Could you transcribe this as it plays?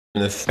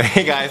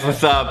Hey guys,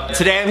 what's up?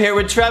 Today I'm here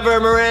with Trevor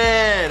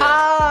Moran.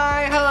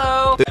 Hi,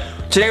 hello.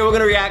 Today we're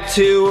gonna react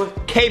to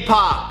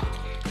K-pop.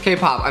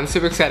 K-pop, I'm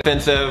super excited.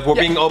 Offensive. We're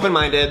being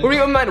open-minded. We're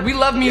being open-minded. We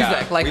love music.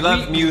 Yeah, Like we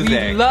love music.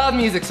 We love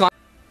music. So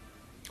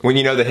When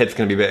you know the hit's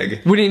gonna be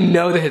big. we didn't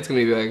know the hit's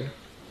gonna be big.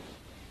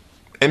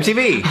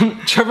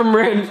 MTV. Trevor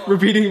Moran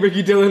repeating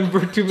Ricky Dillon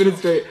for 2 minutes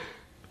straight.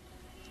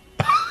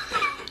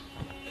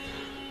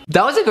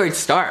 That was a great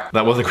start.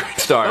 That was a great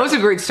start. That was a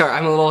great start.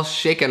 I'm a little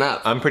shaken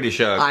up. I'm pretty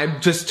shook. I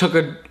just took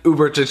an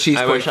Uber to Cheese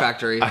Point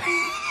Factory.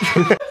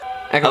 I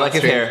like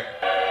his hair.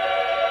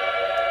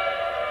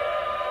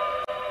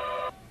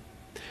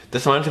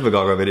 This reminds me of a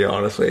Gaga video,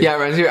 honestly. Yeah, it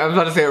reminds me. I was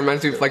about to say it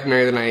reminds me of like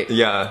Marry the Night.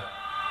 Yeah.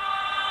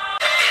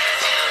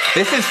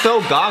 This is so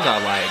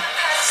Gaga-like.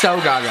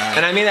 So Gaga.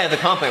 And I mean that as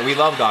a compliment. We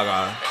love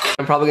Gaga.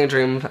 I'm probably gonna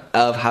dream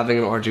of having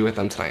an orgy with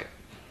them tonight.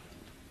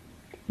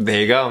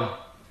 There you go.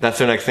 That's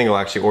their next single,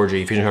 actually,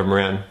 Orgy, featuring Trevor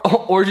Moran.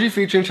 Oh, orgy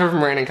featuring Trevor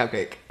Moran and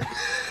Cupcake.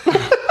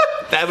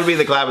 That would be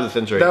the collab of the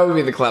century. That would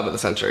be the collab of the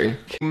century.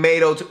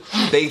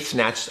 They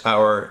snatched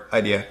our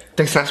idea.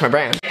 They snatched my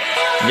brand.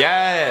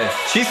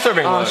 Yes, she's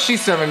serving Oh, looks.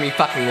 she's serving me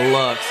fucking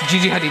looks.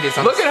 Gigi Hadid is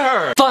on Look at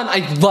her. Fun,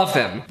 I love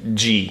them.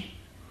 G.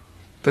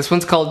 This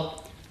one's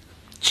called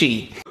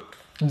G.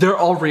 They're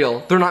all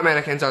real. They're not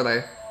mannequins, are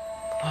they?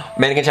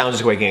 Mannequin challenge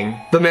is quaking.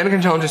 The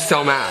mannequin challenge is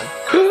so mad.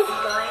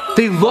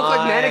 They look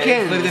like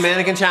mannequins. Look at the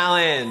mannequin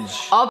challenge.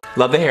 Up.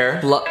 Love the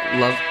hair. Love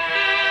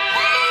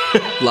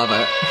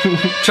it.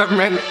 Trevor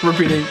Moran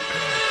repeating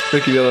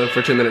Ricky Dillon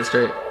for 2 minutes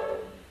straight.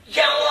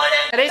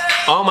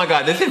 Oh my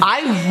god, this is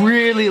I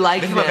really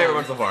like this them. is my favorite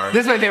one so far.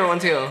 This is my favorite one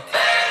too.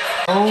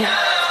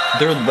 Oh,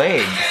 their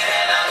legs.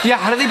 Yeah,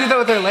 how do they do that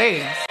with their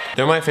legs?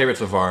 They're my favorite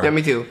so far. Yeah,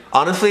 me too.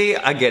 Honestly,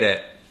 I get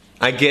it.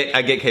 I get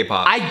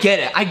K-pop. I get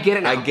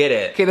it now. I get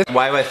it. Okay,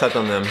 Why have I slept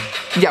on them?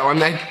 yeah, well, I'm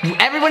like,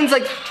 everyone's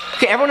like,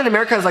 okay, everyone in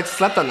America has like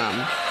slept on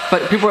them.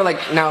 But people are like,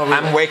 no.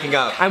 I'm waking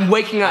up. I'm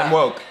waking up. I'm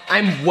woke.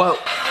 I'm woke.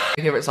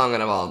 My favorite song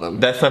out of all of them.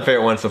 That's my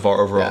favorite one so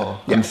far overall.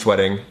 Yeah. I'm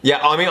sweating. Yeah,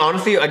 I mean,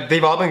 honestly, like,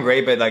 they've all been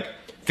great, but like,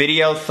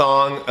 video,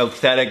 song,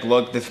 aesthetic,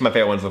 look, this is my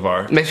favorite one so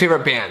far. My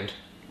favorite band.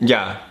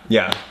 Yeah,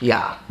 yeah.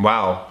 Yeah.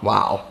 Wow.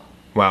 Wow.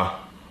 Wow.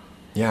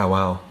 Yeah,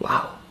 wow.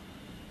 Wow.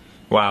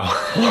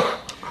 Wow.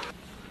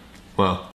 Wow.